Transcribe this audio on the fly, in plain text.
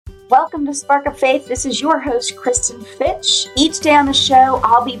Welcome to Spark of Faith. This is your host, Kristin Fitch. Each day on the show,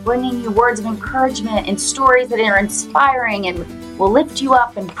 I'll be bringing you words of encouragement and stories that are inspiring and will lift you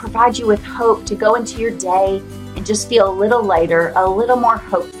up and provide you with hope to go into your day and just feel a little lighter, a little more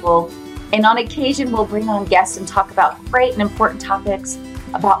hopeful. And on occasion, we'll bring on guests and talk about great and important topics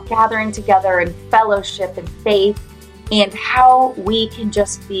about gathering together and fellowship and faith and how we can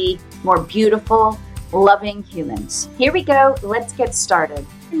just be more beautiful, loving humans. Here we go. Let's get started.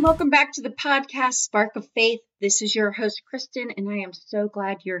 And welcome back to the podcast, Spark of Faith. This is your host, Kristin, and I am so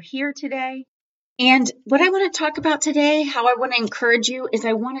glad you're here today. And what I want to talk about today, how I want to encourage you, is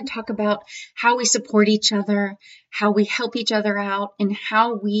I want to talk about how we support each other, how we help each other out, and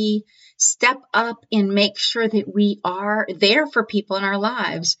how we step up and make sure that we are there for people in our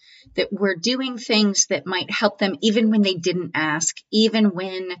lives, that we're doing things that might help them even when they didn't ask, even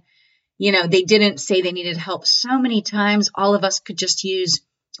when, they didn't say they needed help. So many times, all of us could just use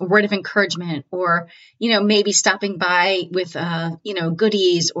a word of encouragement or, maybe stopping by with,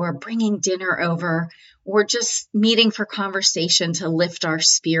 goodies or bringing dinner over or just meeting for conversation to lift our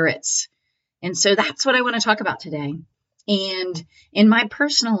spirits. And so that's what I want to talk about today. And in my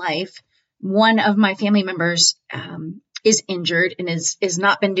personal life, one of my family members is injured and is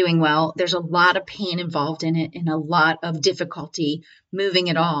not been doing well. There's a lot of pain involved in it and a lot of difficulty moving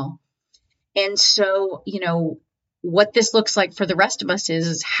at all. And so, what this looks like for the rest of us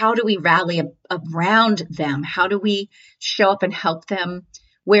is how do we rally around them? How do we show up and help them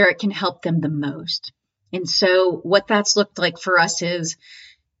where it can help them the most? And so what that's looked like for us is,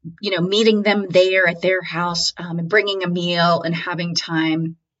 meeting them there at their house, and bringing a meal and having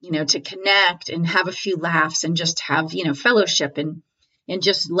time, to connect and have a few laughs and just have, fellowship and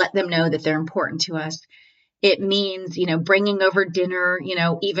just let them know that they're important to us. It means, bringing over dinner,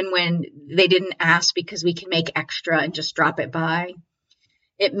 even when they didn't ask because we can make extra and just drop it by.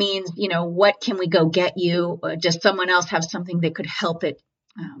 It means, what can we go get you? Does someone else have something that could help it,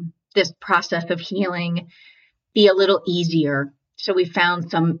 this process of healing be a little easier? So we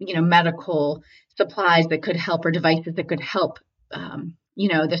found some, medical supplies that could help or devices that could help,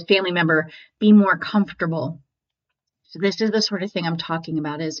 this family member be more comfortable. So this is the sort of thing I'm talking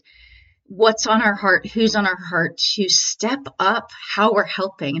about is what's on our heart, who's on our heart to step up how we're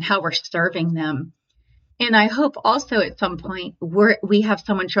helping and how we're serving them. And I hope also at some point we have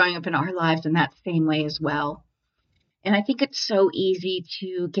someone showing up in our lives in that same way as well. And I think it's so easy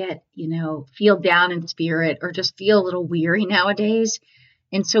to get, feel down in spirit or just feel a little weary nowadays.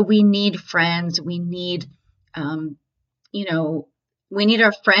 And so we need friends. We need, we need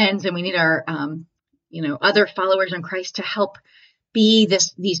our friends and we need our, other followers in Christ to help be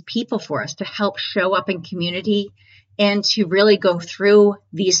these people for us, to help show up in community and to really go through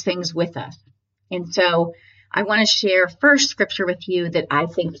these things with us. And so I want to share first scripture with you that I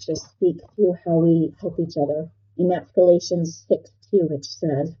think just speaks to how we help each other. And that's Galatians 6:2, which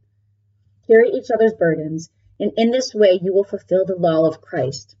says, carry each other's burdens, and in this way you will fulfill the law of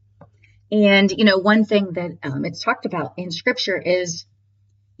Christ. And, one thing that it's talked about in scripture is,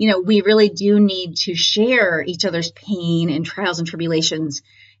 we really do need to share each other's pain and trials and tribulations,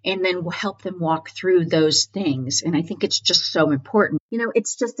 and then we'll help them walk through those things. And I think it's just so important.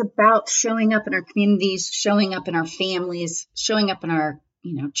 It's just about showing up in our communities, showing up in our families, showing up in our,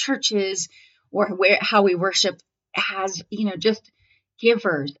 churches or how we worship as, just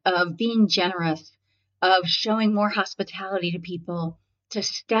givers, of being generous, of showing more hospitality to people, to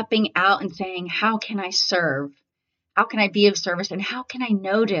stepping out and saying, how can I serve? How can I be of service? And how can I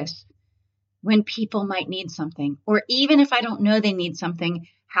notice when people might need something? Or even if I don't know they need something,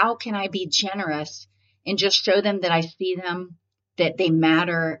 how can I be generous and just show them that I see them, that they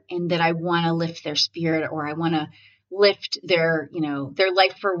matter, and that I want to lift their spirit, or I want to lift their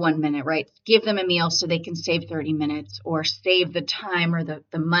life for 1 minute, right? Give them a meal so they can save 30 minutes or save the time or the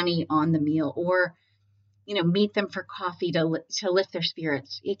money on the meal, or meet them for coffee to lift their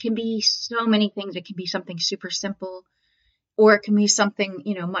spirits. It can be so many things. It can be something super simple, or it can be something,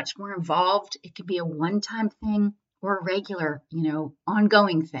 much more involved. It could be a one-time thing or a regular,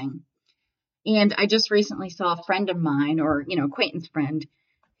 ongoing thing. And I just recently saw a friend of mine, or, acquaintance friend,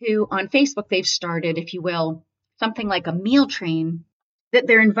 who on Facebook, they've started, if you will, something like a meal train that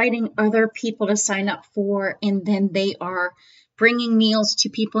they're inviting other people to sign up for. And then they are bringing meals to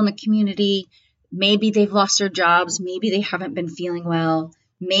people in the community. Maybe they've lost their jobs. Maybe they haven't been feeling well.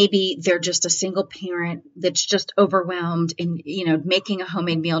 Maybe they're just a single parent that's just overwhelmed, and, making a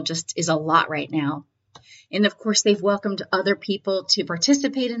homemade meal just is a lot right now. And of course, they've welcomed other people to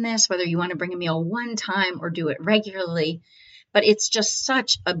participate in this, whether you want to bring a meal one time or do it regularly. But it's just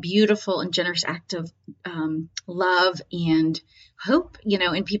such a beautiful and generous act of love and hope,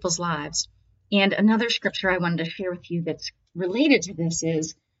 in people's lives. And another scripture I wanted to share with you that's related to this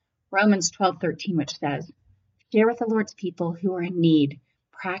is Romans 12:13, which says, share with the Lord's people who are in need,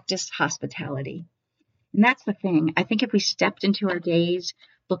 practice hospitality. And that's the thing. I think if we stepped into our days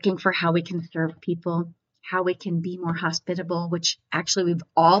looking for how we can serve people, how we can be more hospitable, which actually we've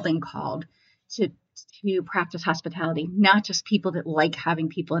all been called to practice hospitality, not just people that like having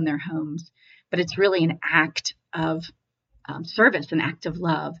people in their homes, but it's really an act of service, an act of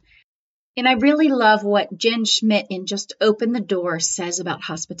love. And I really love what Jen Schmidt in Just Open the Door says about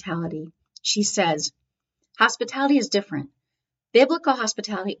hospitality. She says, hospitality is different. Biblical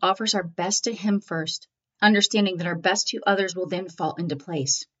hospitality offers our best to Him first, understanding that our best to others will then fall into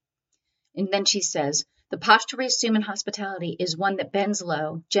place. And then she says, the posture we assume in hospitality is one that bends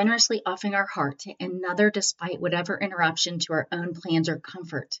low, generously offering our heart to another despite whatever interruption to our own plans or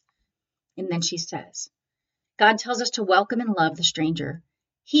comfort. And then she says, God tells us to welcome and love the stranger.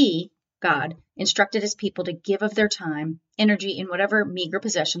 He, God, instructed His people to give of their time, energy, and whatever meager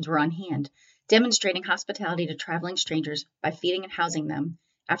possessions were on hand, demonstrating hospitality to traveling strangers by feeding and housing them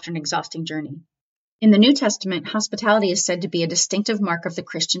after an exhausting journey. In the New Testament, hospitality is said to be a distinctive mark of the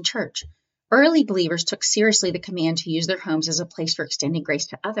Christian church. Early believers took seriously the command to use their homes as a place for extending grace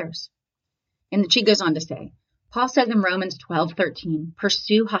to others. And then she goes on to say, Paul says in Romans 12:13,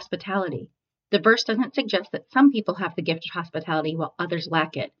 pursue hospitality. The verse doesn't suggest that some people have the gift of hospitality while others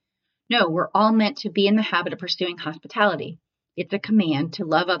lack it. No, we're all meant to be in the habit of pursuing hospitality. It's a command to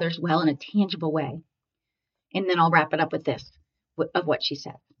love others well in a tangible way. And then I'll wrap it up with this, of what she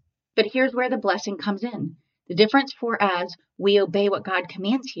said. But here's where the blessing comes in. The difference for as we obey what God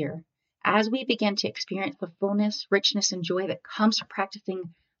commands here, as we begin to experience the fullness, richness, and joy that comes from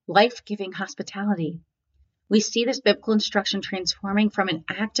practicing life-giving hospitality, we see this biblical instruction transforming from an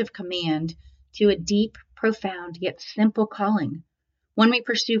active command to a deep, profound, yet simple calling. One we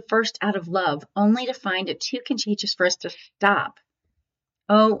pursue first out of love, only to find it too contagious for us to stop.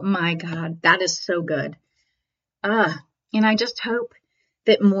 Oh my God, that is so good. And I just hope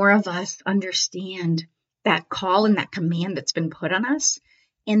that more of us understand that call and that command that's been put on us,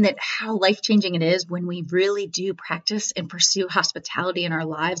 and that how life-changing it is when we really do practice and pursue hospitality in our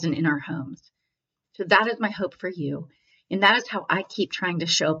lives and in our homes. So that is my hope for you. And that is how I keep trying to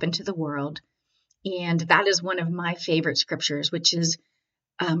show up into the world. And that is one of my favorite scriptures, which is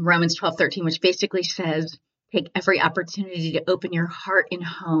Romans 12:13, which basically says, take every opportunity to open your heart and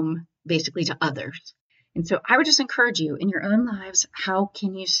home, basically to others. And so I would just encourage you in your own lives, how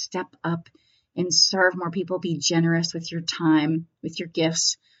can you step up and serve more people, be generous with your time, with your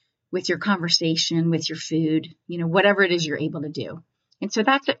gifts, with your conversation, with your food, whatever it is you're able to do. And so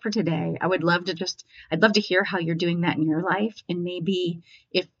that's it for today. I'd love to hear how you're doing that in your life. And maybe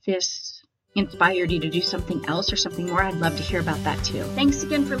if this inspired you to do something else or something more, I'd love to hear about that too. Thanks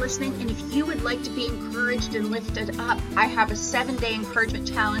again for listening. And if you would like to be encouraged and lifted up, I have a 7-day encouragement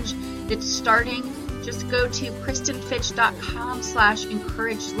challenge that's starting. Just go to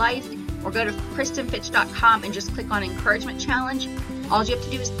kristinfitch.com/encouragedlife or go to kristinfitch.com and just click on encouragement challenge. All you have to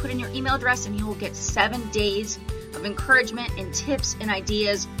do is put in your email address and you will get 7 days of encouragement and tips and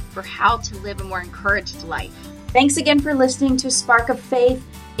ideas for how to live a more encouraged life. Thanks again for listening to Spark of Faith.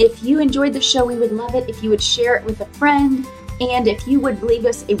 If you enjoyed the show, we would love it if you would share it with a friend, and if you would leave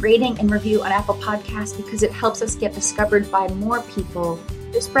us a rating and review on Apple Podcasts, because it helps us get discovered by more people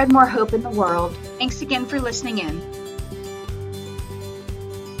to spread more hope in the world. Thanks again for listening in.